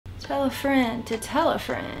Tell a friend to tell a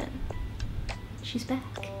friend. She's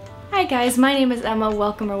back. Hi guys, my name is Emma.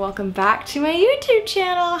 Welcome back to my YouTube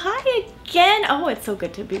channel. Hi again. Oh, it's so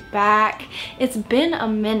good to be back. It's been a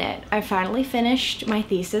minute. I finally finished my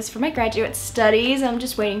thesis for my graduate studies. I'm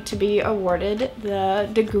just waiting to be awarded the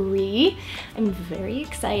degree. I'm very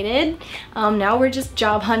excited. Now we're just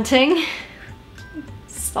job hunting.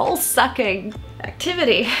 Soul-sucking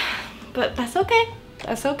activity, but that's okay.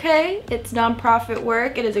 That's okay. It's nonprofit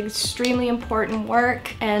work. It is extremely important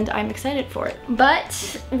work and I'm excited for it.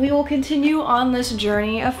 But we will continue on this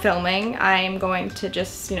journey of filming. I'm going to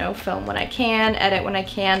just, you know, film when I can, edit when I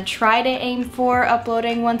can, try to aim for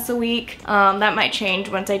uploading once a week. That might change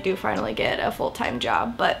once I do finally get a full-time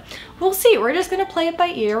job, but we'll see. We're just gonna play it by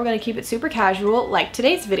ear. We're gonna keep it super casual like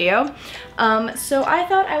today's video. So I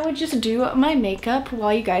thought I would just do my makeup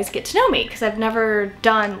while you guys get to know me because I've never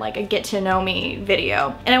done like a get to know me video.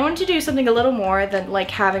 And I wanted to do something a little more than like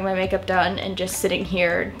having my makeup done and just sitting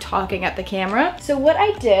here talking at the camera. So what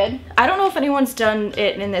I did, I don't know if anyone's done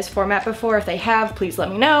it in this format before. If they have, please let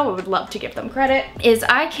me know. I would love to give them credit. Is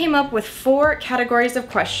I came up with 4 categories of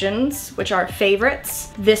questions, which are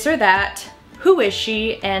favorites, this or that, who is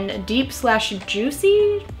she, and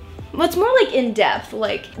deep/juicy. Well, it's more like in-depth,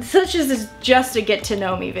 like such as this just a get to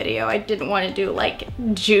know me video. I didn't want to do like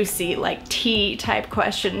juicy, like tea type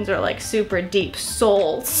questions or like super deep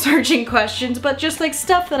soul searching questions, but just like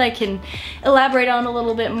stuff that I can elaborate on a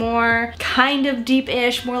little bit more, kind of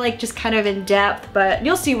deep-ish, more like just kind of in depth, but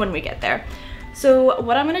you'll see when we get there. So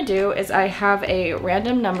what I'm gonna do is I have a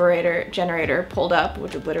random number generator pulled up,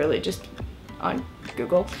 which is literally just on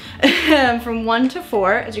Google, from 1 to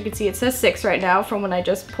 4. As you can see, it says 6 right now from when I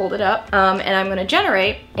just pulled it up. And I'm gonna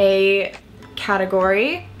generate a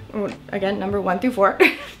category, again, number 1 through 4.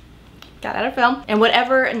 Got out of film. And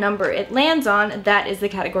whatever number it lands on, that is the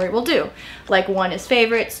category we'll do. Like 1 is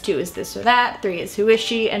favorites, 2 is this or that, 3 is who is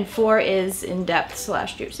she, and 4 is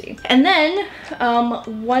in-depth/juicy. And then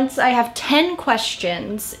once I have 10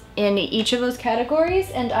 questions in each of those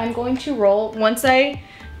categories, and I'm going to roll, once I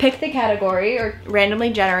pick the category or randomly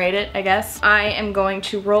generate it, I guess, I am going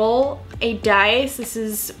to roll a dice. This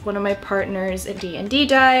is one of my partners, a D&D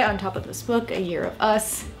die on top of this book, A Year of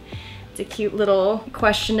Us. It's a cute little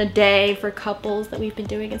question a day for couples that we've been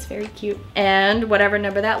doing. It's very cute. And whatever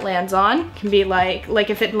number that lands on can be like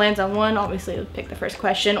if it lands on 1, obviously we'll pick the first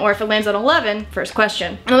question, or if it lands on 11, first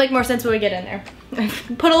question. It'll make more sense when we get in there.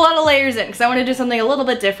 Put a lot of layers in because I want to do something a little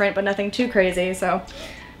bit different, but nothing too crazy. So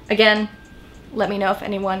again, let me know if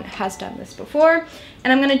anyone has done this before.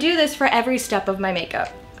 And I'm gonna do this for every step of my makeup.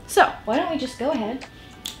 So why don't we just go ahead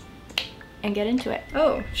and get into it.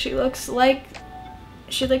 Oh, she likes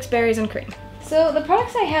berries and cream. So the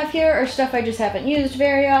products I have here are stuff I just haven't used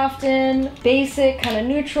very often. Basic, kind of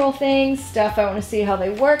neutral things, stuff I wanna see how they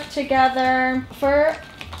work together. For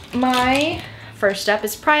my first step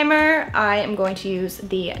is primer. I am going to use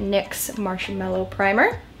the NYX Marshmallow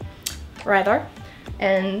Primer, rather.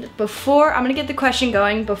 And before, I'm gonna get the question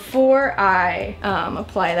going before I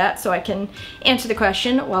apply that so I can answer the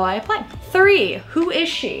question while I apply. 3, who is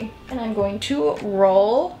she? And I'm going to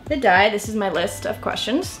roll the die. This is my list of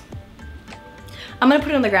questions. I'm gonna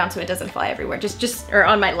put it on the ground so it doesn't fly everywhere. Or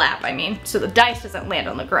on my lap, I mean, so the dice doesn't land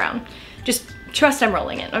on the ground. Just trust I'm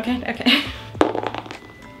rolling it, okay? Okay.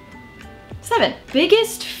 7,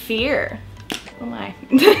 biggest fear. Oh my.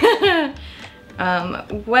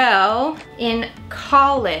 Well, in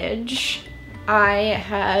college, I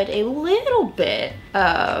had a little bit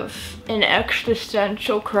of an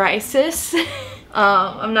existential crisis.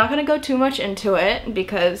 I'm not gonna go too much into it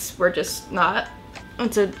because we're just not,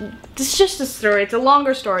 it's just a story. It's a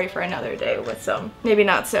longer story for another day with some maybe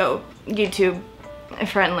not so YouTube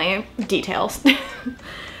friendly details.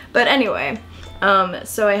 But anyway,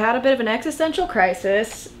 so I had a bit of an existential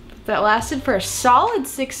crisis that lasted for a solid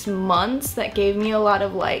 6 months that gave me a lot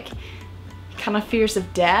of like kind of fears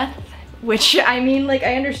of death, which I mean, like,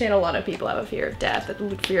 I understand a lot of people have a fear of death,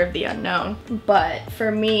 a fear of the unknown, but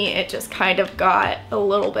for me it just kind of got a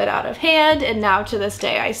little bit out of hand, and now to this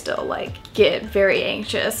day I still like get very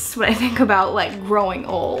anxious when I think about like growing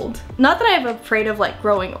old. Not that I'm afraid of like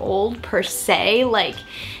growing old per se, like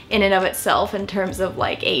in and of itself in terms of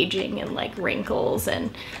like aging and like wrinkles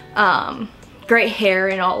and gray hair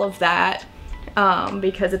and all of that,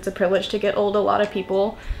 because it's a privilege to get old. A lot of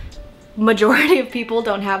people, majority of people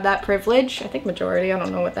don't have that privilege. I think majority, I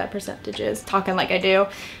don't know what that percentage is, talking like I do.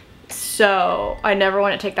 So I never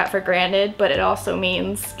want to take that for granted, but it also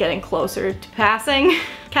means getting closer to passing.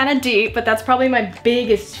 Kind of deep, but that's probably my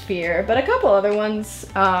biggest fear. But a couple other ones,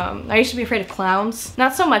 I used to be afraid of clowns.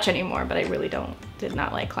 Not so much anymore, but I really don't Did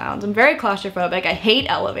not like clowns. I'm very claustrophobic. I hate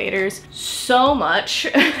elevators so much.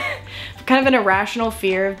 Kind of an irrational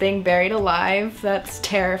fear of being buried alive. That's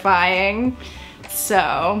terrifying.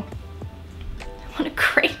 So, what a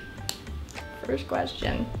great first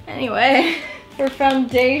question. Anyway, for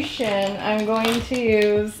foundation, I'm going to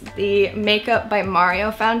use the Makeup by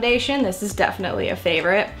Mario foundation. This is definitely a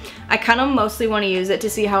favorite. I kind of mostly want to use it to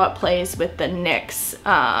see how it plays with the NYX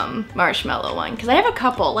marshmallow one, because I have a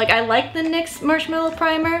couple. Like, I like the NYX marshmallow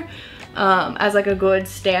primer as like a good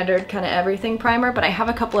standard kind of everything primer, but I have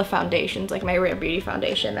a couple of foundations, like my Rare Beauty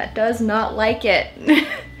foundation, that does not like it.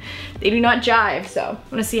 They do not jive, so I'm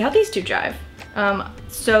gonna see how these two jive.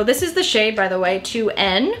 So this is the shade, by the way,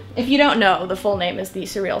 2N. If you don't know, the full name is the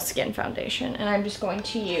Surreal Skin Foundation, and I'm just going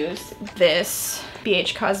to use this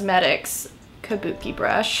BH Cosmetics Kabuki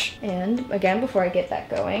brush. And again, before I get that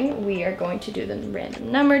going, we are going to do the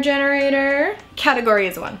random number generator. Category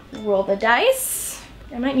is 1. Roll the dice.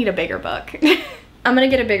 I might need a bigger book. I'm gonna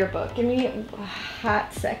get a bigger book. Give me a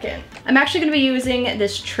hot second. I'm actually gonna be using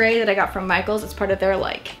this tray that I got from Michael's. It's part of their,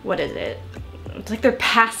 like, what is it? It's like their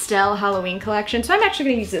pastel Halloween collection. So I'm actually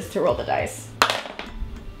gonna use this to roll the dice.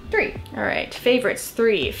 3. All right, favorites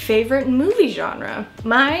 3. Favorite movie genre.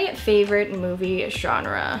 My favorite movie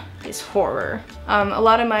genre is horror. A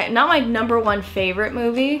lot of not my #1 favorite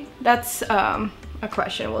movie. That's a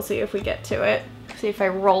question. We'll see if we get to it. See if I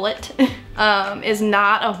roll it. Is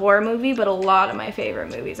not a horror movie, but a lot of my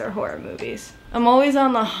favorite movies are horror movies. I'm always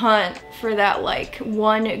on the hunt for that like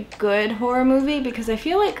one good horror movie, because I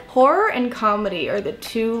feel like horror and comedy are the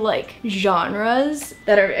two like genres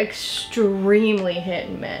that are extremely hit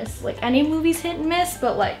and miss. Like any movie's hit and miss,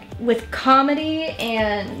 but like with comedy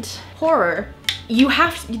and horror,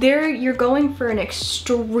 you're going for an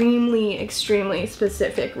extremely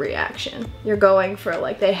specific reaction. You're going for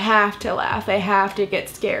like, they have to laugh, they have to get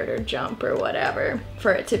scared or jump or whatever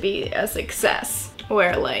for it to be a success.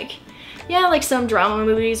 Where like, yeah, like some drama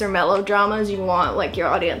movies or melodramas, you want like your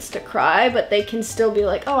audience to cry, but they can still be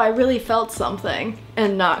like, oh, I really felt something,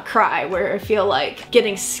 and not cry, where I feel like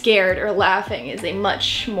getting scared or laughing is a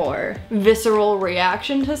much more visceral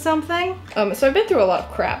reaction to something. So I've been through a lot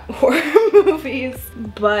of crap horror movies,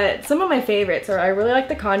 but some of my favorites are, I really like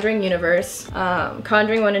the Conjuring universe.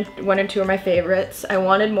 Conjuring 1 and 2 are my favorites. I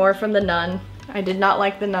wanted more from The Nun. I did not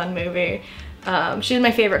like the Nun movie. She's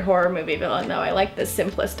my favorite horror movie villain, though. I like the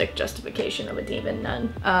simplistic justification of a demon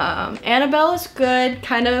nun. Annabelle is good,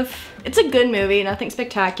 kind of. It's a good movie, nothing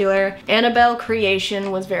spectacular. Annabelle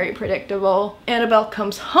Creation was very predictable. Annabelle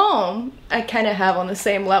Comes Home, I kind of have on the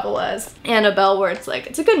same level as Annabelle, where it's like,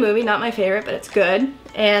 it's a good movie, not my favorite, but it's good.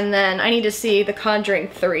 And then I need to see The Conjuring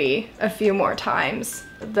 3 a few more times.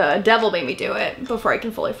 The Devil Made Me Do It before I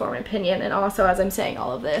can fully form an opinion. And also, as I'm saying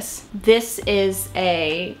all of this, this is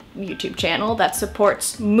a YouTube channel that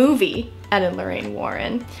supports movie Ed and Lorraine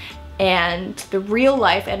Warren, and the real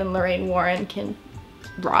life Ed and Lorraine Warren can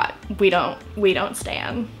rot. We don't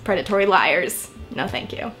stand. Predatory liars. No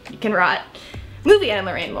thank you. You can rot. Movie Ed and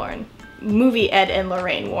Lorraine Warren. Movie Ed and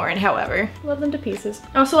Lorraine Warren, however. Love them to pieces.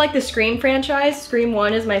 I also like the Scream franchise. Scream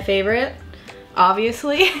 1 is my favorite,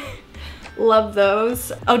 obviously. Love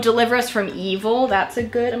those. Oh, Deliver Us from Evil, that's a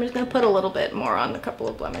good, I'm just gonna put a little bit more on a couple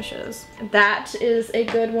of blemishes. That is a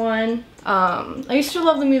good one. I used to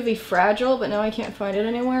love the movie Fragile, but now I can't find it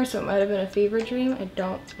anywhere, so it might have been a fever dream. I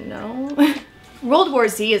don't know. World War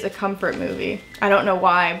Z is a comfort movie. I don't know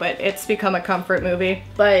why, but it's become a comfort movie.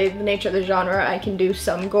 By the nature of the genre, I can do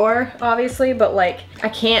some gore, obviously, but like, I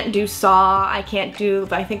can't do Saw, I can't do,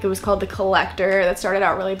 I think it was called The Collector, that started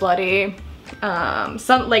out really bloody.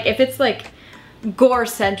 Like if it's like gore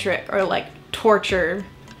centric or like torture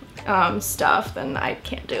stuff, then I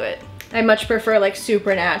can't do it. I much prefer like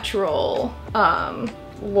supernatural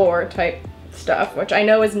lore type stuff, which I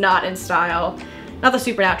know is not in style. Not the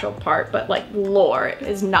supernatural part, but like lore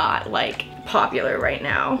is not like popular right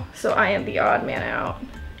now. So I am the odd man out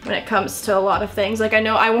when it comes to a lot of things. Like I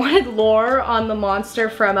know I wanted lore on the monster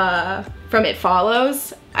from It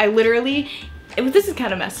Follows. I literally, this is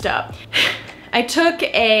kind of messed up. I took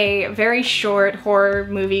a very short horror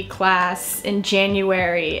movie class in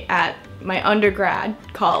January at my undergrad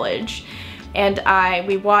college, and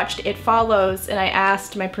we watched It Follows, and I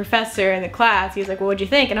asked my professor in the class, he's like, well, what'd you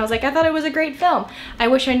think? And I was like, I thought it was a great film. I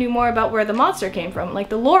wish I knew more about where the monster came from, like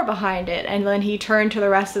the lore behind it. And then he turned to the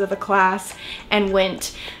rest of the class and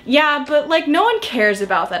went, yeah, but like no one cares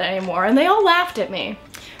about that anymore. And they all laughed at me,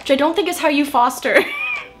 which I don't think is how you foster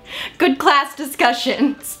good class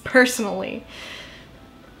discussions, personally.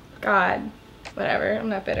 God. whatever, I'm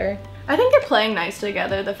not bitter. I think they're playing nice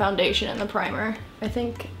together, the foundation and the primer. I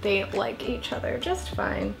think they like each other just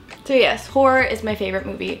fine. So yes, horror is my favorite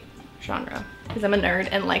movie genre because I'm a nerd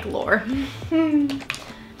and like lore.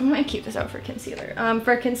 I might keep this out for concealer.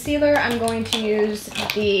 For concealer, I'm going to use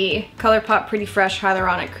the ColourPop Pretty Fresh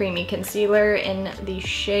Hyaluronic Creamy Concealer in the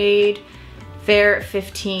shade Fair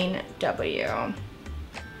 15W.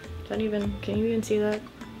 Can you even see that?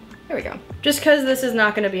 There we go. Just because this is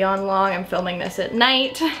not going to be on long, I'm filming this at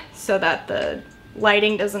night so that the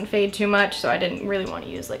lighting doesn't fade too much, so I didn't really want to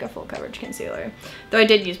use like a full coverage concealer. Though I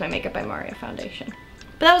did use my Makeup by Mario foundation.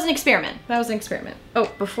 But that was an experiment. That was an experiment. Oh,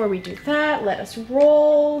 before we do that, let us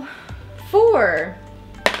roll 4.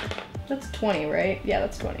 That's 20, right? Yeah,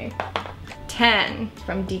 that's 20. 10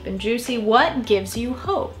 from Deep and Juicy. What gives you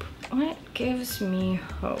hope? What gives me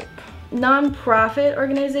hope? Non-profit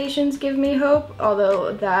organizations give me hope,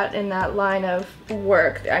 although that in that line of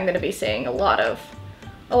work, I'm gonna be seeing a lot of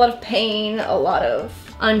pain, a lot of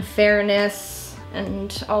unfairness,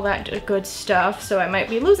 and all that good stuff, so I might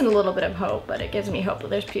be losing a little bit of hope, but it gives me hope that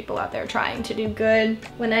there's people out there trying to do good.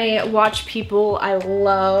 When I watch people I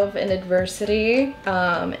love in adversity,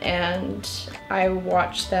 and I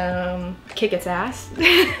watch them kick its ass,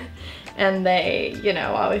 and they, you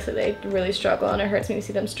know, obviously they really struggle and it hurts me to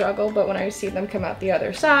see them struggle, but when I see them come out the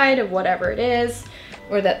other side of whatever it is,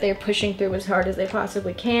 or that they're pushing through as hard as they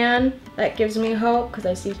possibly can, that gives me hope because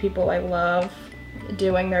I see people I love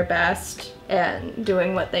doing their best and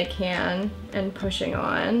doing what they can and pushing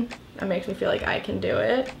on. It makes me feel like I can do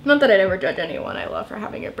it. Not that I'd ever judge anyone I love for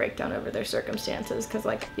having a breakdown over their circumstances, because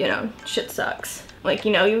like, you know, shit sucks. Like,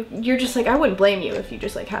 you know, you're just like, I wouldn't blame you if you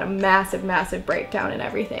just like had a massive, massive breakdown and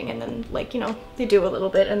everything, and then like, you know, they do a little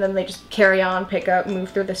bit and then they just carry on, pick up, move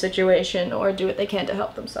through the situation, or do what they can to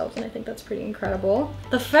help themselves, and I think that's pretty incredible.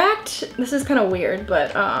 The fact, this is kind of weird,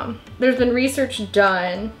 but there's been research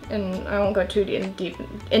done, and I won't go too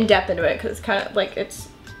in depth into it because it's kind of like, it's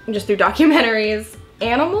just through documentaries.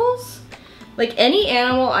 Animals, like any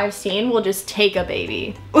animal I've seen will just take a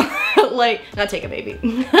baby. Like, not take a baby.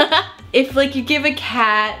 If like you give a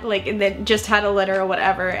cat, like that just had a litter or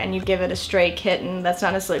whatever, and you give it a stray kitten that's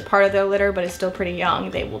not necessarily part of their litter but is still pretty young,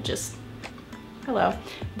 they will just,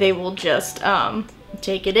 they will just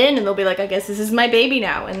take it in and they'll be like, I guess this is my baby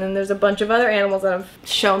now. And then there's a bunch of other animals that have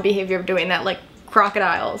shown behavior of doing that, like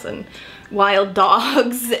crocodiles and wild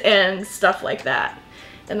dogs and stuff like that.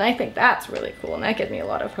 And I think that's really cool, and that gives me a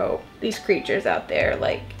lot of hope. These creatures out there,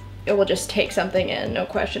 like, it will just take something in, no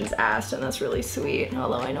questions asked, and that's really sweet.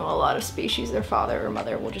 Although I know a lot of species, their father or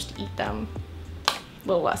mother will just eat them. A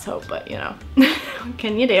little less hope, but you know. What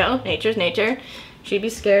can you do? Nature's nature. She be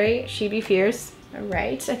scary, she be fierce. All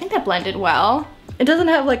right, I think that blended well. It doesn't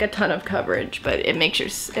have like a ton of coverage, but it makes your,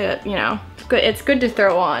 you know, it's good. It's good to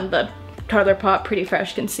throw on the ColourPop Pretty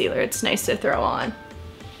Fresh Concealer. It's nice to throw on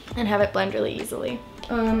and have it blend really easily.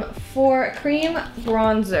 For cream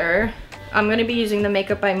bronzer, I'm going to be using the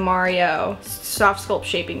Makeup by Mario Soft Sculpt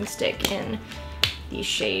Shaping Stick in the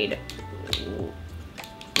shade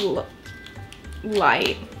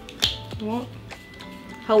Light.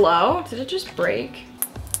 Hello? Did it just break?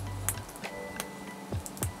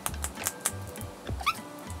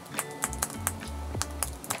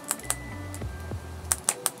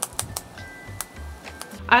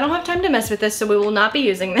 I don't have time to mess with this, so we will not be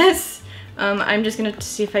using this. I'm just gonna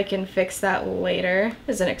see if I can fix that later.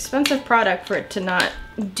 It's an expensive product for it to not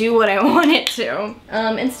do what I want it to.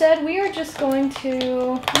 Instead, we are just going to,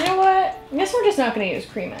 you know what? I guess we're just not gonna use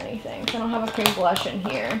cream anything. I don't have a cream blush in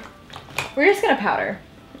here. We're just gonna powder.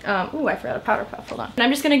 Ooh, I forgot a powder puff, hold on. And I'm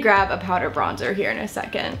just gonna grab a powder bronzer here in a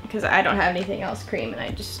second because I don't have anything else cream and I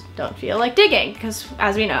just don't feel like digging because,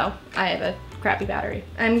 as we know, I have a crappy battery.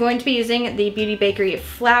 I'm going to be using the Beauty Bakery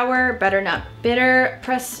Flour Better Not Bitter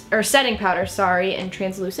setting powder, sorry, in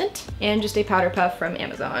translucent, and just a powder puff from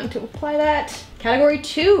Amazon to apply that. Category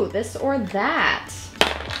 2, this or that.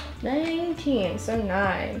 19, so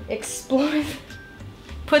 9. Explore.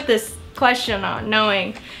 Put this question on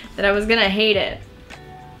knowing that I was gonna hate it.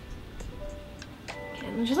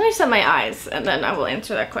 Okay, just let me set my eyes and then I will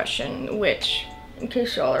answer that question, which, in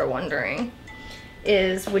case y'all are wondering,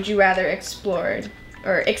 is would you rather explore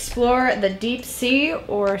the deep sea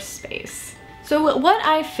or space? So what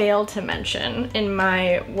I failed to mention in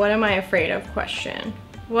my what am I afraid of question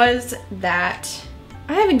was that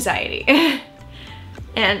I have anxiety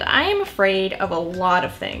and I am afraid of a lot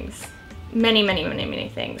of things. Many, many, many, many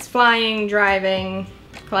things. Flying, driving,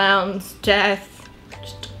 clowns, death,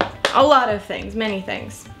 just a lot of things, many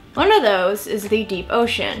things. One of those is the deep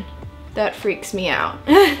ocean. That freaks me out.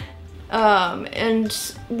 And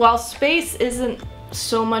while space isn't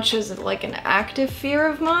so much as like an active fear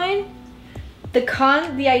of mine.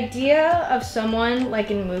 The idea of someone like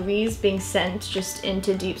in movies being sent just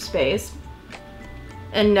into deep space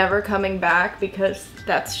and never coming back because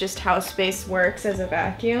that's just how space works as a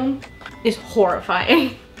vacuum is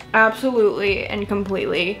horrifying. Absolutely and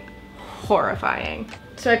completely horrifying.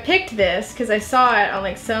 So I picked this because I saw it on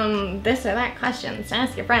like some this or that questions to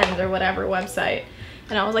ask your friends or whatever website,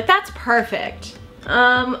 and I was like, that's perfect.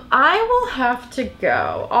 I will have to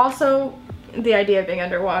go. Also, the idea of being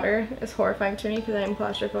underwater is horrifying to me because I'm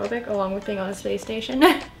claustrophobic, along with being on a space station.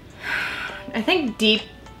 I think deep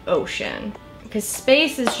ocean, because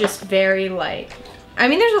space is just very like, I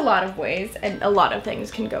mean, there's a lot of ways and a lot of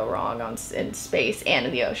things can go wrong in space and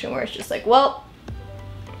in the ocean where it's just like, well,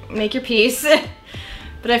 make your peace.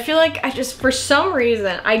 But I feel like I just, for some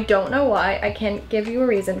reason, I don't know why, I can't give you a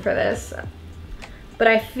reason for this,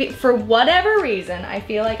 but for whatever reason, I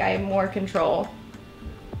feel like I have more control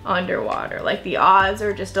underwater. Like the odds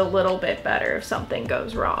are just a little bit better if something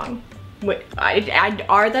goes wrong. Wait,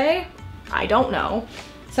 are they? I don't know.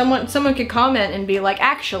 Someone could comment and be like,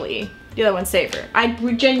 actually, the other one's safer. I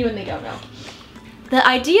genuinely don't know. The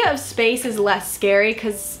idea of space is less scary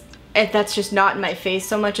because that's just not in my face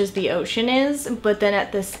so much as the ocean is, but then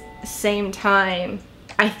at this same time,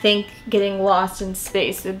 I think getting lost in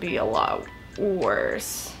space would be a lot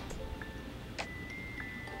worse.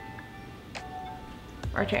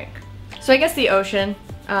 I think. So I guess the ocean.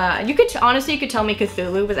 Honestly, you could tell me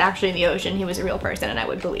Cthulhu was actually in the ocean. He was a real person and I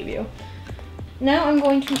would believe you. Now I'm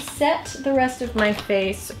going to set the rest of my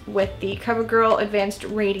face with the CoverGirl Advanced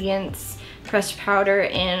Radiance Pressed Powder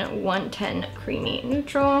in 110 Creamy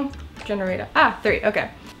Neutral. Generator. 3. Okay.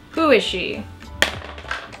 Who is she?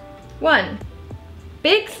 1.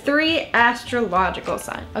 Big 3 astrological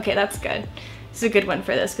sign. Okay, that's good. This is a good one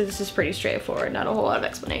for this because this is pretty straightforward. Not a whole lot of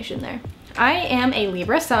explanation there. I am a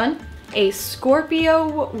Libra sun, a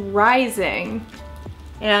Scorpio rising,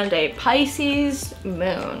 and a Pisces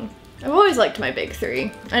moon. I've always liked my big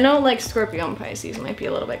 3. I know like Scorpio and Pisces might be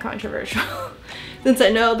a little bit controversial since I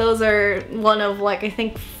know those are one of like I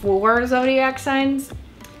think 4 zodiac signs.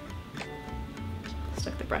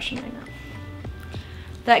 Stuck the brush in right now.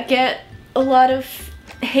 That get a lot of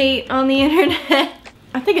hate on the internet.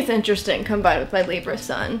 I think it's interesting combined with my Libra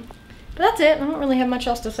sun. But that's it. I don't really have much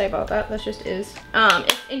else to say about that. That just is.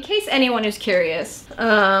 In case anyone is curious,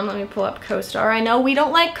 let me pull up CoStar. I know we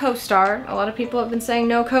don't like CoStar. A lot of people have been saying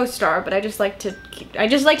no CoStar, but I just like to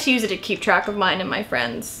use it to keep track of mine and my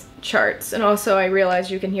friends' charts. And also I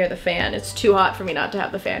realize you can hear the fan. It's too hot for me not to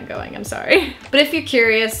have the fan going. I'm sorry. But if you're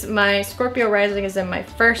curious, my Scorpio rising is in my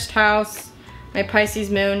 1st house. My Pisces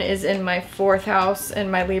moon is in my 4th house, and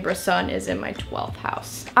my Libra sun is in my 12th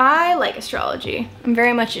house. I like astrology. I'm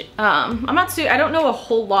very much, I don't know a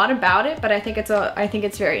whole lot about it, but I think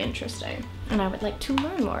it's very interesting. And I would like to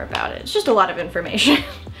learn more about it. It's just a lot of information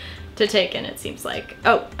to take in, it seems like.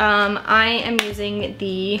 Oh, I'm using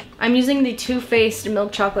the Too Faced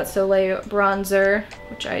Milk Chocolate Soleil bronzer,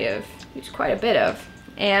 which I have used quite a bit of,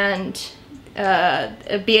 and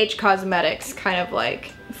a BH Cosmetics kind of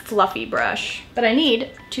like fluffy brush. But I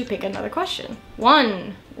need to pick another question.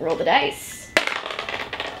 1, roll the dice.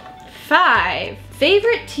 5,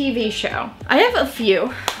 favorite TV show. I have a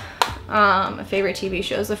few favorite TV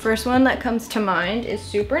shows. The first one that comes to mind is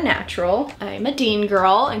Supernatural. I'm a Dean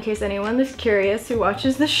girl, in case anyone is curious who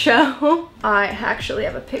watches the show. I actually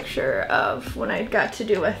have a picture of when I got to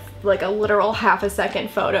do like a literal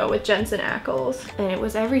half-a-second photo with Jensen Ackles, and it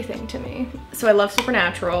was everything to me. So I love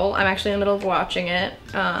Supernatural. I'm actually in the middle of watching it.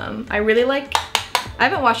 I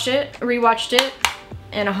haven't watched it, rewatched it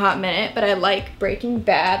in a hot minute, but I like Breaking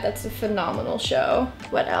Bad. That's a phenomenal show.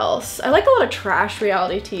 What else? I like a lot of trash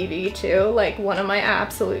reality TV too. Like one of my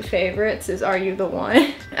absolute favorites is Are You the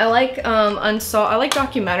One? I like I like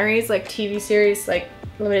documentaries, like TV series, like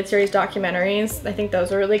limited series documentaries. I think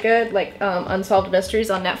those are really good, like Unsolved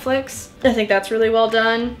Mysteries on Netflix. I think that's really well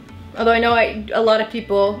done. Although I know a lot of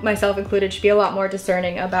people, myself included, should be a lot more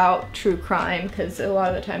discerning about true crime because a lot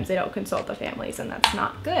of the times they don't consult the families and that's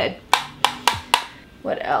not good.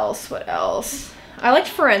 What else? What else? I liked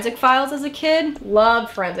Forensic Files as a kid. Loved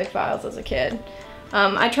Forensic Files as a kid.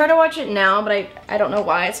 I try to watch it now, but I don't know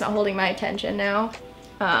why it's not holding my attention now.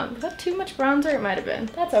 Was that too much bronzer? It might have been.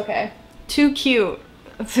 That's okay. Too Cute.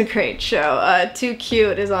 That's a great show. Too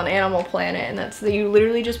Cute is on Animal Planet, and that's you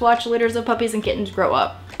literally just watch litters of puppies and kittens grow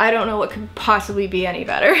up. I don't know what could possibly be any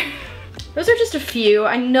better. Those are just a few.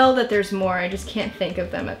 I know that there's more. I just can't think of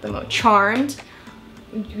them at the moment. Charmed.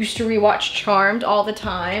 Used to rewatch Charmed all the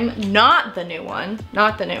time. Not the new one.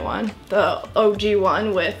 Not the new one. The OG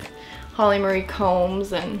one with Holly Marie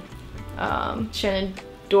Combs and Shannon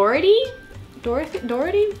Doherty?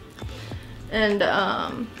 Doherty? And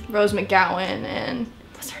Rose McGowan and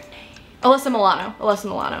what's her name? Alyssa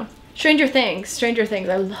Milano. Stranger Things,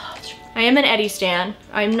 I love. I am an Eddie stan.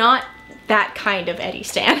 I'm not that kind of Eddie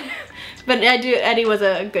stan. But Eddie was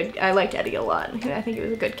a good, I liked Eddie a lot. I think he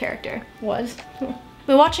was a good character. We're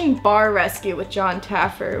watching Bar Rescue with John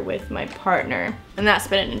Taffer with my partner, and that's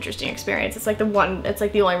been an interesting experience. It's like the only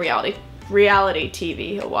reality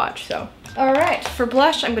TV he'll watch, so. All right, for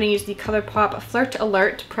blush, I'm gonna use the ColourPop Flirt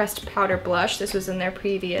Alert Pressed Powder Blush. This was in their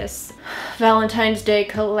previous Valentine's Day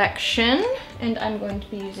collection, and I'm going to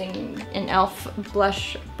be using an e.l.f.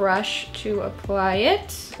 blush brush to apply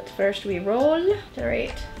it. But first we roll,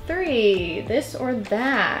 generate 3, this or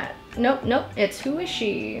that. Nope, it's who is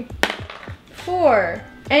she? 4,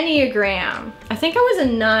 Enneagram. I think I was a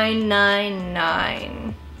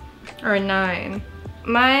 999 or a 9.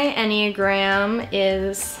 My Enneagram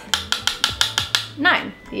is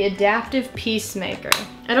 9, the Adaptive Peacemaker.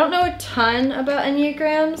 I don't know a ton about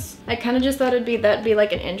Enneagrams. I kind of just thought that'd be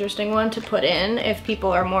like an interesting one to put in if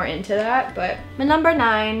people are more into that, but my number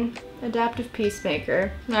 9, Adaptive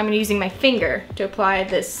Peacemaker. Now I'm using my finger to apply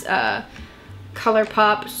this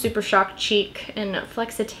ColourPop Super Shock Cheek in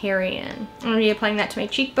Flexitarian. I'm gonna be applying that to my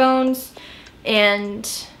cheekbones and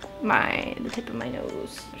the tip of my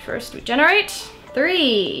nose. First we generate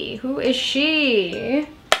 3, who is she?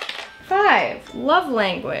 5, love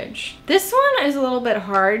language. This one is a little bit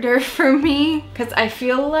harder for me because I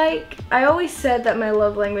feel like I always said that my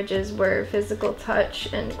love languages were physical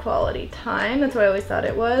touch and quality time. That's what I always thought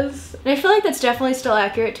it was. And I feel like that's definitely still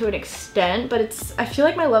accurate to an extent, but I feel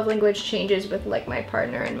like my love language changes with like my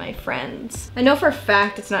partner and my friends. I know for a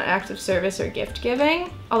fact it's not acts of service or gift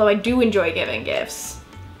giving, although I do enjoy giving gifts,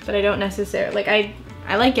 but I don't necessarily, like I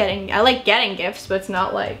like getting gifts, but it's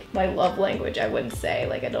not like my love language, I wouldn't say.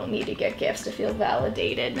 Like I don't need to get gifts to feel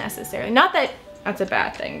validated necessarily. Not that that's a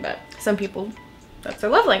bad thing, but some people, that's their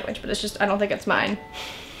love language, but it's just, I don't think it's mine.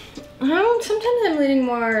 Sometimes I'm leaning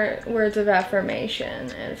more words of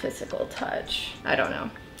affirmation and physical touch. I don't know.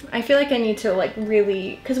 I feel like I need to like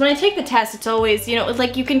really, because when I take the test, it's always, you know, it's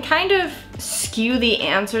like you can kind of skew the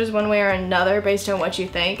answers one way or another based on what you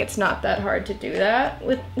think. It's not that hard to do that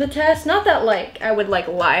with the test. Not that like I would like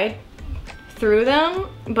lie through them,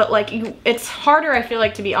 but like it's harder, I feel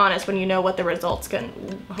like, to be honest when you know what your result's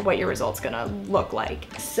gonna look like.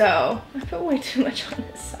 So I put way too much on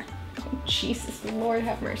this side. Oh, Jesus, Lord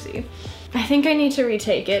have mercy. I think I need to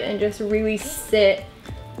retake it and just really sit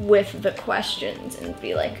with the questions and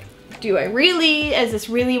be like, is this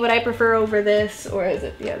really what I prefer over this, or is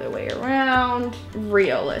it the other way around,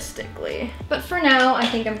 realistically? But for now, I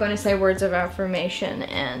think I'm going to say words of affirmation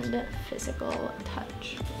and physical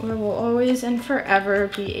touch. There will always and forever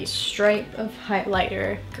be a stripe of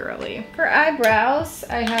highlighter girly. For eyebrows,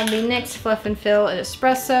 I have the NYX Fluff and Fill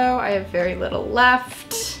Espresso. I have very little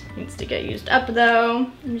left. Needs to get used up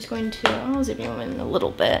though. I'm just going to, I'll zip you in a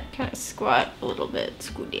little bit. Kind of squat a little bit,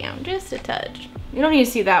 scoot down just a touch. You don't need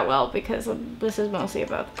to see that well because this is mostly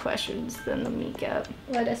about the questions than the makeup.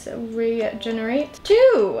 Let us regenerate.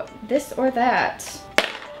 2, this or that.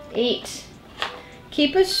 8,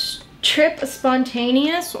 keep a trip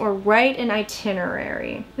spontaneous or write an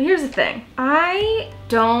itinerary. But here's the thing. I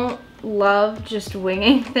don't love just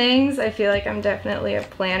winging things. I feel like I'm definitely a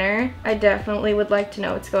planner. I definitely would like to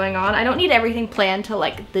know what's going on. I don't need everything planned to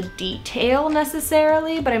like the detail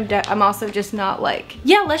necessarily, but I'm also just not like,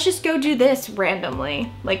 yeah, let's just go do this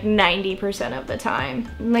randomly, like 90% of the time.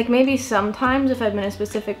 Like maybe sometimes if I'm in a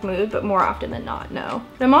specific mood, but more often than not, no.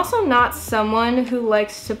 But I'm also not someone who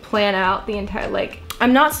likes to plan out the entire, like,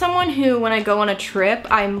 I'm not someone who, when I go on a trip,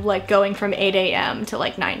 I'm like going from 8 a.m. to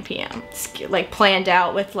like 9 p.m. It's like planned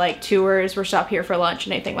out with like tours, we're stop here for lunch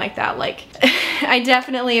and anything like that. Like, I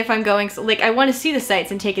definitely, if I'm going, like I want to see the sights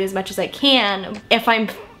and take it as much as I can. If I'm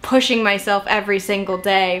pushing myself every single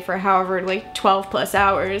day for however like 12 plus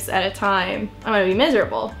hours at a time, I'm gonna be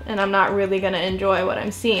miserable and I'm not really gonna enjoy what I'm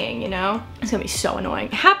seeing, you know? It's gonna be so annoying.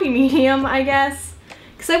 Happy medium, I guess.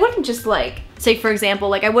 Because I wouldn't just like, say for example,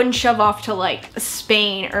 like I wouldn't shove off to like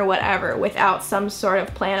Spain or whatever without some sort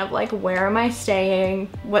of plan of like, where am I staying?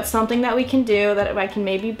 What's something that we can do that I can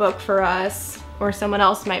maybe book for us or someone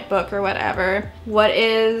else might book or whatever? What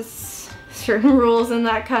is certain rules in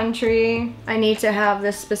that country. I need to have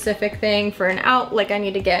this specific thing for an out, like I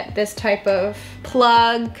need to get this type of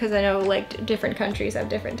plug, because I know like different countries have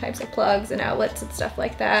different types of plugs and outlets and stuff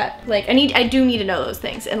like that. Like I do need to know those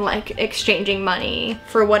things, and like exchanging money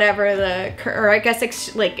for whatever or I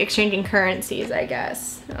guess like exchanging currencies, I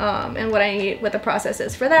guess. And what the process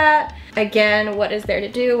is for that. Again, what is there to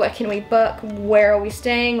do? What can we book? Where are we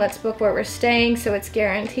staying? Let's book where we're staying so it's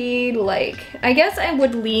guaranteed. Like, I guess I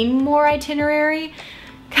would lean more itinerary,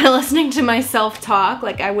 kind of listening to myself talk.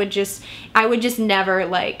 Like I would just never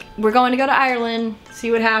like, we're going to go to Ireland,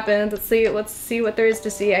 see what happens, let's see what there is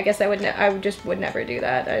to see. I guess I just would never do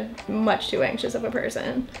that. I'm much too anxious of a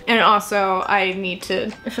person. And also I need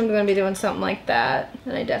to, if I'm gonna be doing something like that,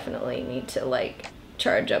 then I definitely need to like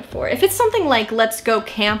charge up for it. If it's something like let's go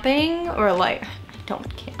camping, or like, I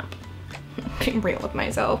don't camp, being real with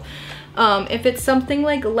myself. If it's something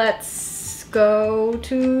like let's go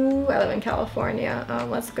to, I live in California,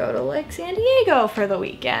 let's go to like San Diego for the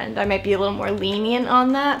weekend, I might be a little more lenient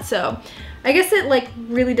on that. So I guess it like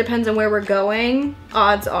really depends on where we're going.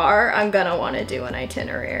 Odds are I'm gonna want to do an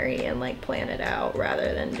itinerary and like plan it out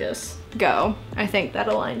rather than just go. I think that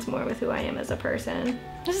aligns more with who I am as a person.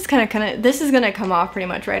 This is this is gonna come off pretty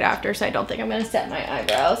much right after, so I don't think I'm gonna set my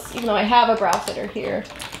eyebrows, even though I have a brow setter here.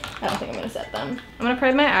 I don't think I'm gonna set them. I'm gonna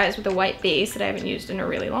prime my eyes with a white base that I haven't used in a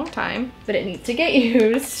really long time, but it needs to get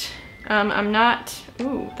used. I'm not,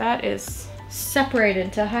 ooh, that is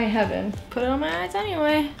separated to high heaven. Put it on my eyes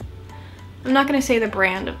anyway. I'm not gonna say the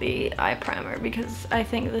brand of the eye primer because I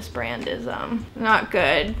think this brand is not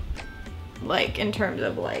good, like in terms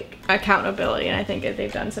of like accountability, and I think that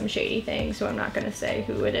they've done some shady things, so I'm not gonna say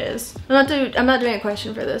who it is. I'm not doing a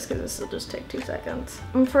question for this because this will just take 2 seconds.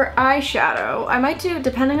 And for eyeshadow, I might do,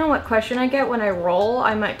 depending on what question I get when I roll,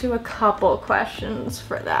 I might do a couple questions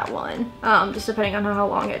for that one. Just depending on how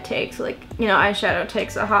long it takes. Like, you know, eyeshadow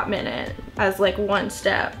takes a hot minute as like one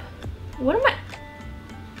step. What am I?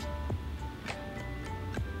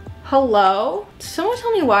 Hello? Someone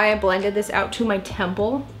tell me why I blended this out to my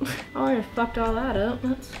temple. Oh, I fucked all that up.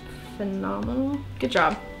 That's phenomenal. Good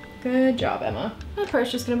job. Good job, Emma. My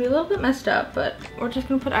part's just gonna be a little bit messed up, but we're just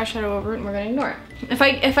gonna put eyeshadow over it and we're gonna ignore it.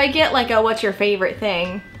 If I get like a what's your favorite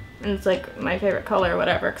thing, and it's like my favorite color or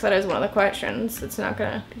whatever, because that is one of the questions, it's not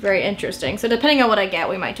gonna be very interesting. So depending on what I get,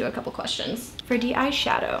 we might do a couple questions. For the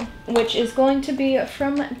eyeshadow, which is going to be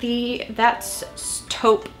from the That's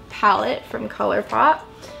Taupe palette from ColourPop.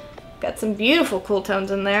 Got some beautiful cool tones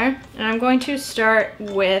in there. And I'm going to start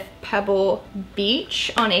with Pebble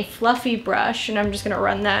Beach on a fluffy brush, and I'm just gonna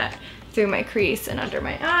run that through my crease and under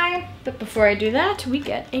my eye. But before I do that, we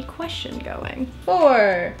get a question going.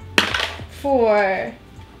 For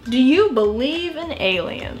do you believe in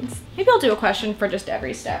aliens? Maybe I'll do a question for just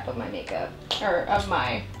every step of my makeup, or of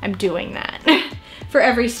my, I'm doing that. For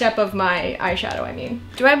every step of my eyeshadow, I mean.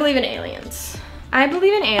 Do I believe in aliens? I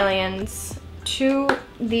believe in aliens to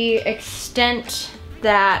the extent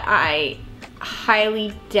that I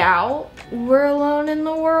highly doubt we're alone in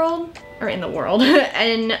the world, or in the world,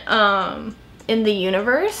 and in the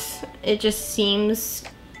universe. It just seems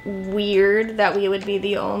weird that we would be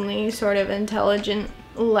the only sort of intelligent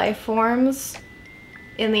life forms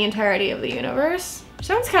in the entirety of the universe.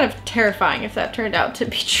 Sounds kind of terrifying if that turned out to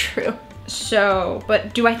be true. So,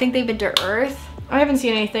 but do I think they've been to Earth? I haven't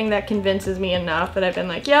seen anything that convinces me enough that I've been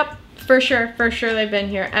like, yep, for sure they've been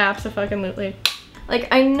here, abso-fucking-lutely. Like,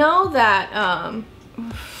 I know that,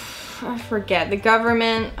 I forget, the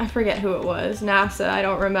government, I forget who it was, NASA, I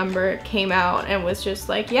don't remember, came out and was just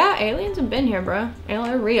like, yeah, aliens have been here, bro.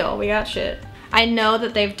 They're real, we got shit. I know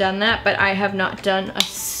that they've done that, but I have not done a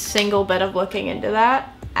single bit of looking into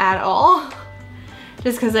that at all.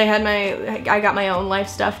 Just because I got my own life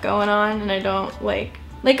stuff going on, and I don't like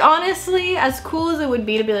honestly, as cool as it would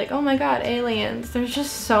be to be like, oh my god, aliens, there's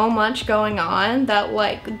just so much going on that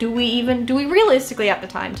like, do we realistically have the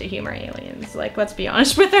time to humor aliens? Like, let's be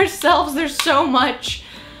honest with ourselves, there's so much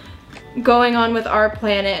going on with our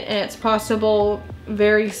planet, and it's possible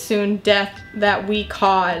very soon death that we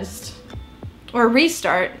caused, or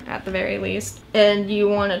restart at the very least, and you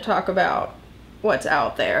want to talk about what's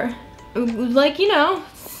out there. Like, you know,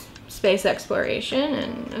 space exploration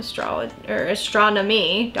and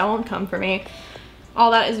astronomy, don't come for me.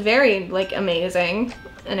 All that is very like amazing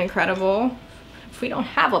and incredible. If we don't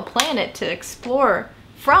have a planet to explore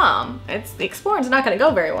from, the exploring's not gonna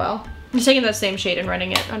go very well. I'm just taking that same shade and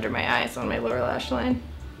running it under my eyes on my lower lash line.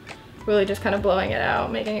 Really just kind of blowing it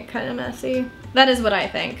out, making it kind of messy. That is what I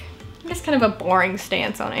think. I guess kind of a boring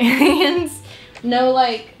stance on aliens. No,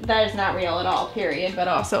 like, that is not real at all, period, but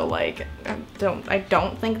also, like, I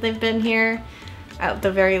don't think they've been here. At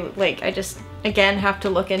the very, like, I just, again, have to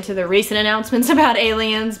look into the recent announcements about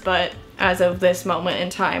aliens, but as of this moment in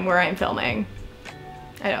time where I'm filming,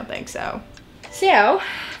 I don't think so. So,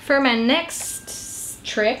 for my next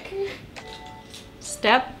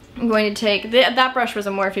step, I'm going to take, that brush was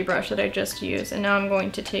a Morphe brush that I just used, and now I'm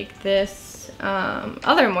going to take this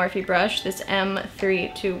other Morphe brush, this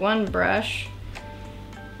M321 brush,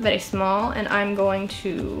 very small, and I'm going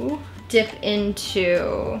to dip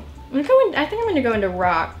into, I think I'm gonna go into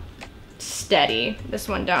Rock Steady, this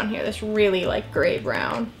one down here, this really like gray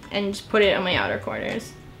brown, and just put it on my outer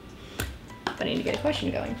corners. But I need to get a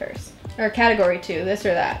question going first. Or category 2, this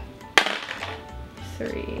or that.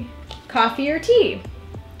 3, coffee or tea?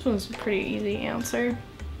 This one's a pretty easy answer.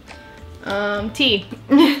 Tea.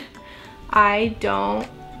 I don't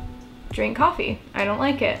drink coffee. I don't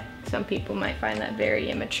like it. Some people might find that very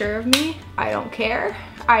immature of me. I don't care.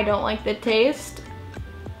 I don't like the taste.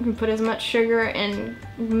 You can put as much sugar and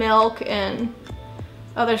milk and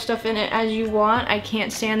other stuff in it as you want. I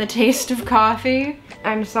can't stand the taste of coffee.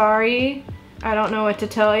 I'm sorry. I don't know what to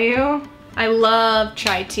tell you. I love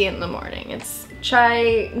chai tea in the morning. It's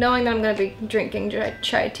chai, knowing that I'm gonna be drinking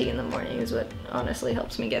chai tea in the morning is what honestly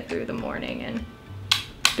helps me get through the morning and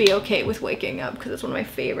be okay with waking up, because it's one of my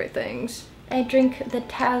favorite things. I drink the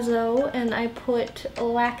Tazo and I put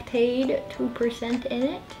Lactaid 2% in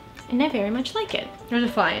it, and I very much like it. There's a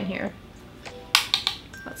fly in here.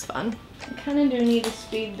 That's fun. I kind of do need to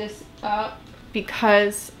speed this up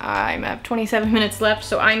because I have 27 minutes left,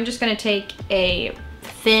 so I'm just gonna take a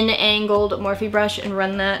thin angled Morphe brush and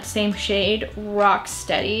run that same shade, Rock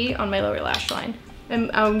Steady, on my lower lash line.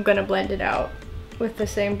 And I'm gonna blend it out with the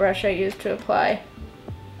same brush I used to apply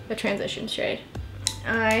the transition shade.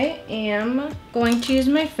 I am going to use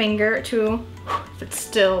my finger to, if it's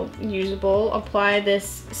still usable, apply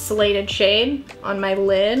this slated shade on my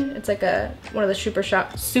lid. It's like one of the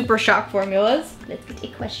Super Shock formulas. Let's get a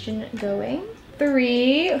question going.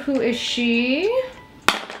 3, who is she?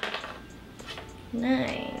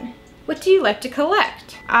 9. What do you like to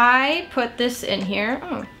collect? I put this in here.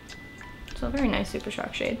 Oh, it's a very nice Super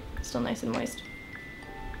Shock shade. Still nice and moist.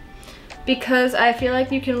 Because I feel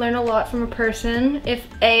like you can learn a lot from a person if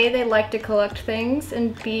A, they like to collect things,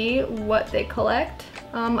 and B, what they collect.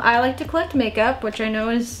 I like to collect makeup, which I know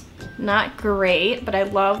is not great, but I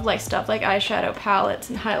love like stuff like eyeshadow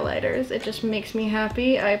palettes and highlighters. It just makes me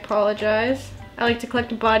happy. I apologize. I like to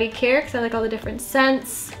collect body care because I like all the different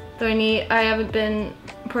scents. Though I haven't been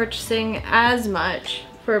purchasing as much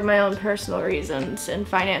for my own personal reasons and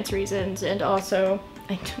finance reasons, and also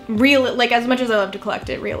like as much as I love to collect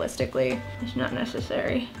it, realistically, it's not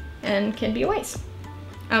necessary and can be a waste.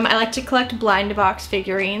 I like to collect blind box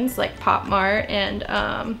figurines like Pop Mart and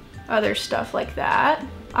other stuff like that.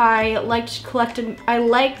 I liked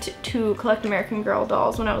to collect American Girl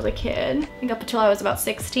dolls when I was a kid. I think up until I was about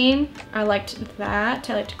 16. I liked that.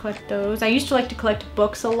 I like to collect those. I used to like to collect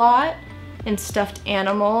books a lot and stuffed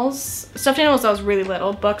animals. Stuffed animals I was really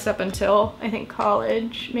little, books up until I think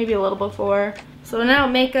college, maybe a little before. So now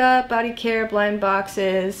makeup, body care, blind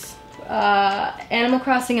boxes, Animal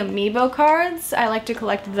Crossing amiibo cards. I like to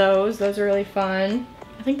collect those. Those are really fun.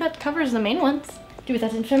 I think that covers the main ones. Do with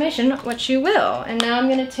that information what you will. And now I'm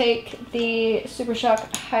gonna take the Super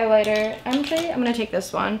Shock highlighter. I'm gonna take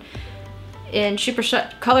this one in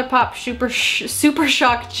ColourPop Super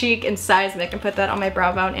Shock Cheek and Seismic and put that on my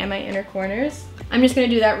brow bone and my inner corners. I'm just gonna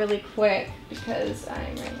do that really quick because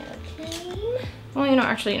I'm running out of time. Well,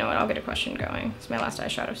 actually, you know what? I'll get a question going. It's my last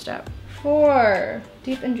eyeshadow step. 4,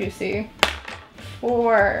 deep and juicy.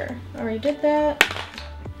 4, already did that.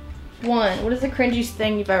 1, what is the cringiest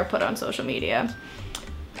thing you've ever put on social media?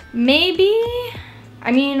 Maybe,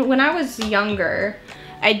 I mean, when I was younger,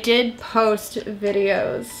 I did post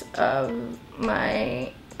videos of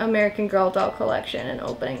my American Girl doll collection and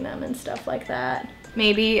opening them and stuff like that.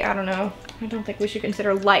 Maybe, I don't know. I don't think we should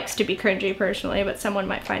consider likes to be cringy personally, but someone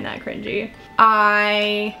might find that cringy.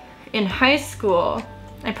 In high school,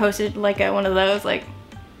 I posted like one of those like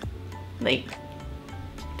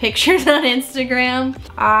pictures on Instagram.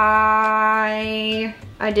 I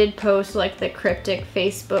did post like the cryptic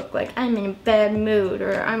Facebook, like I'm in a bad mood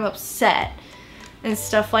or I'm upset and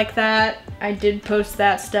stuff like that. I did post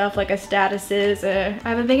that stuff like a statuses, I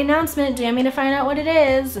have a big announcement, do you want me to find out what it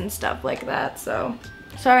is, and stuff like that. So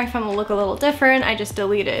sorry if I'm gonna look a little different. I just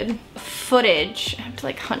deleted footage. I have to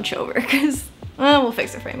like hunch over because, well, we'll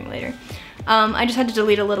fix the framing later. I just had to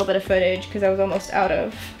delete a little bit of footage because I was almost out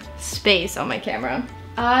of space on my camera.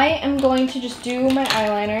 I am going to just do my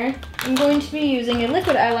eyeliner. I'm going to be using a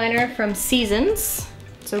liquid eyeliner from Seasons.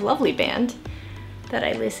 It's a lovely band. that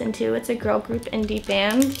I listen to. It's a girl group indie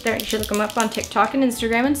band. There, you should look them up on TikTok and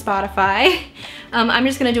Instagram and Spotify. I'm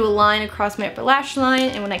just gonna do a line across my upper lash line,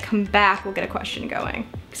 and when I come back, we'll get a question going.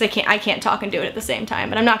 Because I can't talk and do it at the same time,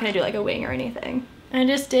 but I'm not gonna do like a wing or anything. I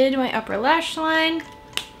just did my upper lash line.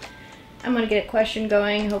 I'm gonna get a question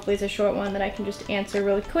going. Hopefully it's a short one that I can just answer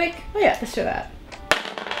really quick. Oh yeah, let's do that.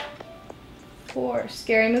 For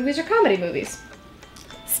scary movies or comedy movies?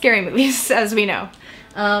 Scary movies, as we know.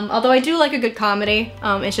 Although I do like a good comedy,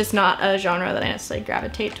 it's just not a genre that I necessarily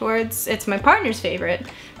gravitate towards. It's my partner's favorite,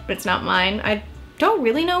 but it's not mine. I don't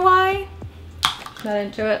really know why. Not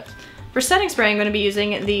into it. For setting spray, I'm going to be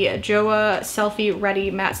using the Joa Selfie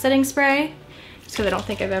Ready Matte Setting Spray, just because I don't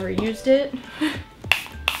think I've ever used it.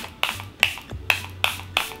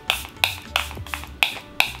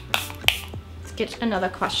 Let's get another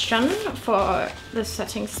question for the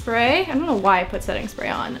setting spray. I don't know why I put setting spray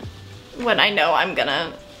on when I know I'm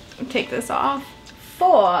gonna take this off.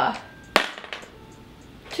 4,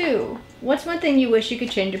 2, what's one thing you wish you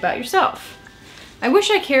could change about yourself? I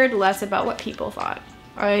wish I cared less about what people thought.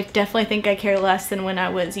 I definitely think I care less than when I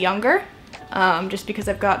was younger, just because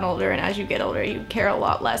I've gotten older, and as you get older you care a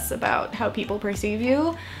lot less about how people perceive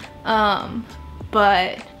you.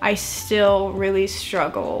 But I still really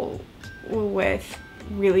struggle with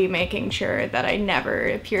really making sure that I never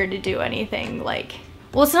appear to do anything like,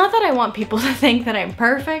 well, it's not that I want people to think that I'm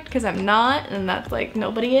perfect, because I'm not, and that's like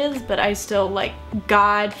nobody is, but I still, like,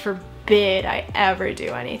 God forbid I ever do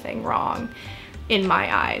anything wrong in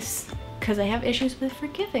my eyes, because I have issues with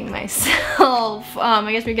forgiving myself.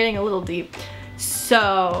 I guess we're getting a little deep.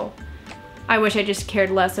 So I wish I just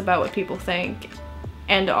cared less about what people think,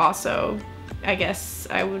 and also I guess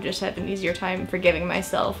I would just have an easier time forgiving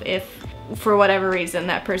myself if for whatever reason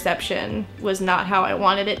that perception was not how I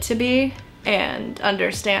wanted it to be. And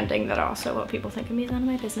understanding that also what people think of me is none of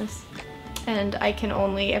my business. And I can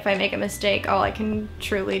only, if I make a mistake, all I can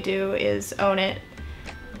truly do is own it,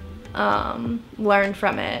 learn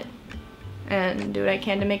from it, and do what I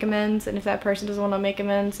can to make amends. And if that person doesn't want to make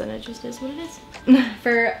amends, then it just is what it is.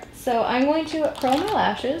 So I'm going to curl my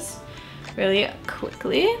lashes really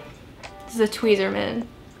quickly. This is a Tweezerman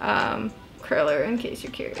curler, in case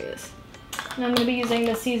you're curious. And I'm going to be using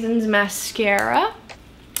the Seasons mascara.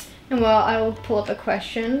 And well, I will pull up a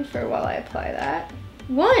question for while I apply that.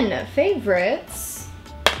 1, favorites.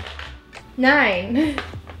 9,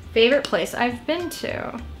 favorite place I've been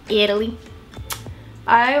to. Italy.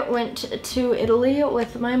 I went to Italy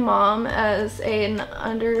with my mom as an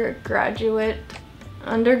undergraduate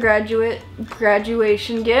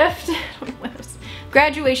graduation gift.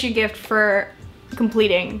 Graduation gift for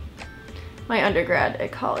completing my undergrad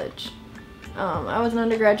at college. I was an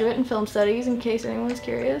undergraduate in film studies, in case anyone's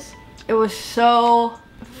curious. It was so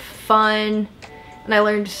fun, and I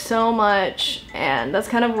learned so much, and that's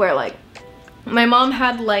kind of where, like, my mom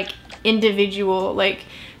had, like, individual, like,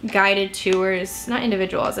 guided tours, not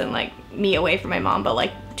individual as in, like, me away from my mom, but,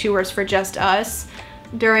 like, tours for just us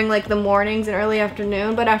during, like, the mornings and early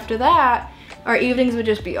afternoon. But after that, our evenings would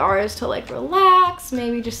just be ours to, like, relax,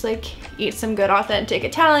 maybe just, like, eat some good authentic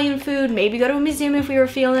Italian food, maybe go to a museum if we were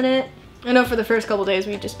feeling it. I know for the first couple days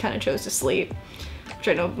we just kind of chose to sleep, which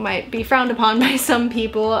I know might be frowned upon by some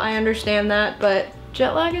people. I understand that, but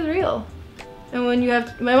jet lag is real. And when you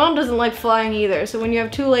have, my mom doesn't like flying either, so when you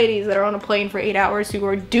have 2 ladies that are on a plane for 8 hours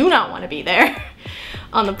who do not want to be there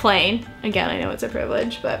on the plane, again, I know it's a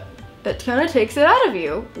privilege, but it kind of takes it out of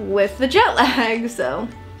you with the jet lag, so.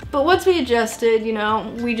 But once we adjusted, you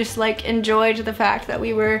know, we just, like, enjoyed the fact that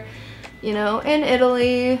we were, you know, in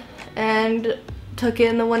Italy, and took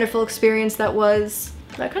in the wonderful experience that was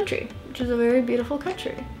that country, which is a very beautiful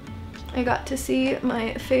country. I got to see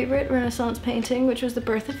my favorite Renaissance painting, which was the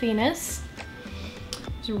Birth of Venus.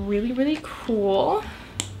 It was really, really cool.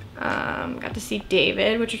 Got to see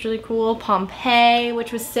David, which was really cool. Pompeii,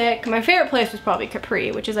 which was sick. My favorite place was probably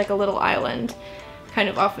Capri, which is like a little island kind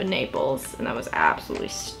of off of Naples, and that was absolutely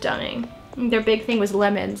stunning. Their big thing was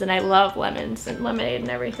lemons, and I love lemons and lemonade and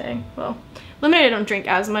everything. Well, lemonade I don't drink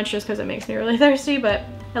as much just because it makes me really thirsty, but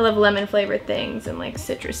I love lemon flavored things and like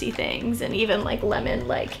citrusy things, and even like lemon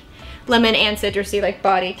and citrusy like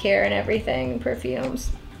body care and everything, and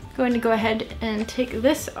perfumes. Going to go ahead and take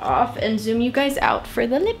this off and zoom you guys out for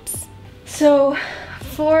the lips. So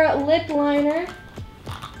for lip liner,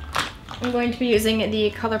 I'm going to be using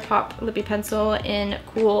the ColourPop Lippy Pencil in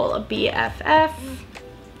Cool BFF.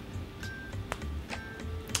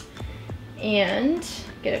 And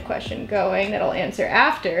get a question going that I'll answer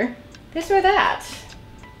after this or that.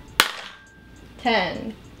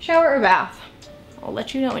 10, shower or bath? I'll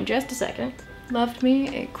let you know in just a second. Loved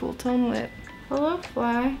me a cool tone lip. Hello,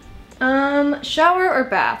 fly. Shower or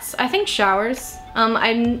baths? I think showers. I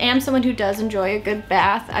am someone who does enjoy a good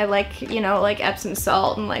bath. I like, you know, like Epsom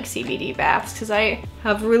salt and like CBD baths because I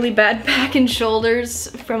have really bad back and shoulders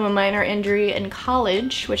from a minor injury in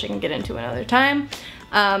college, which I can get into another time.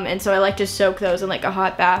 And so I like to soak those in like a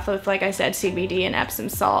hot bath with, like I said, CBD and Epsom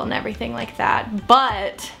salt and everything like that.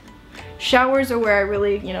 But showers are where I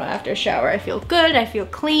really, you know, after a shower I feel good, I feel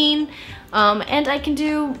clean, and I can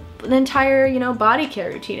do the entire, you know, body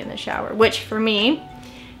care routine in the shower, which for me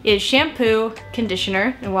is shampoo,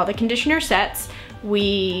 conditioner, and while the conditioner sets,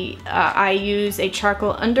 I use a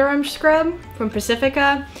charcoal underarm scrub from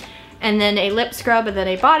Pacifica, and then a lip scrub, and then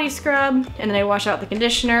a body scrub, and then I wash out the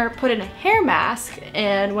conditioner, put in a hair mask,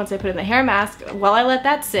 and once I put in the hair mask, while I let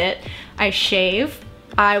that sit, I shave.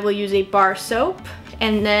 I will use a bar soap,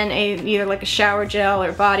 and then either like a shower gel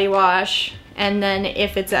or body wash, and then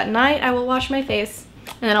if it's at night, I will wash my face,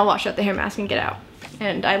 and then I'll wash out the hair mask and get out.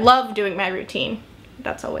 And I love doing my routine.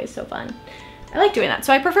 That's always so fun. I like doing that,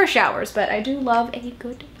 so I prefer showers, but I do love a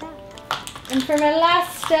good bath. And for my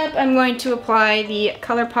last step, I'm going to apply the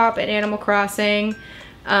ColourPop at Animal Crossing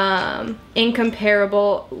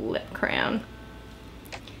Incomparable Lip Crayon.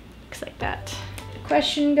 Looks like that.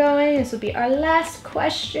 Question going, this will be our last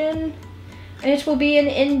question. And it will be an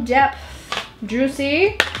in-depth,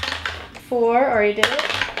 juicy 4, already did it,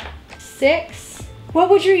 6. What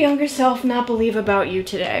would your younger self not believe about you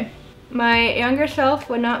today? My younger self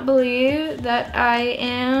would not believe that I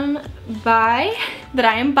am bi,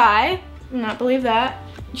 not believe that.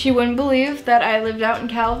 She wouldn't believe that I live out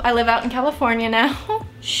in California now.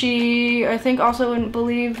 She, I think, also wouldn't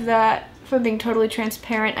believe that, if I'm being totally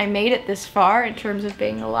transparent, I made it this far in terms of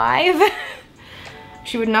being alive.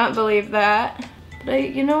 She would not believe that. But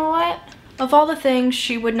you know what? Of all the things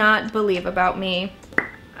she would not believe about me,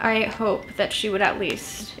 I hope that she would at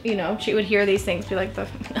least, you know, she would hear these things, be like,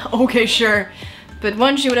 okay, sure. But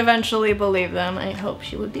when she would eventually believe them, I hope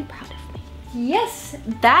she would be proud of me. Yes,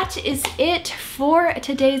 that is it for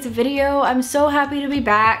today's video. I'm so happy to be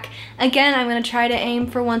back. Again, I'm gonna try to aim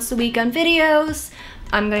for once a week on videos.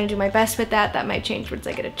 I'm gonna do my best with that. That might change once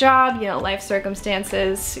I get a job, you know, life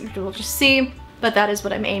circumstances, we'll just see. But that is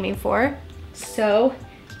what I'm aiming for. So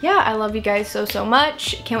yeah, I love you guys so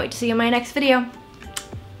much. Can't wait to see you in my next video.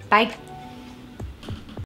 Bye.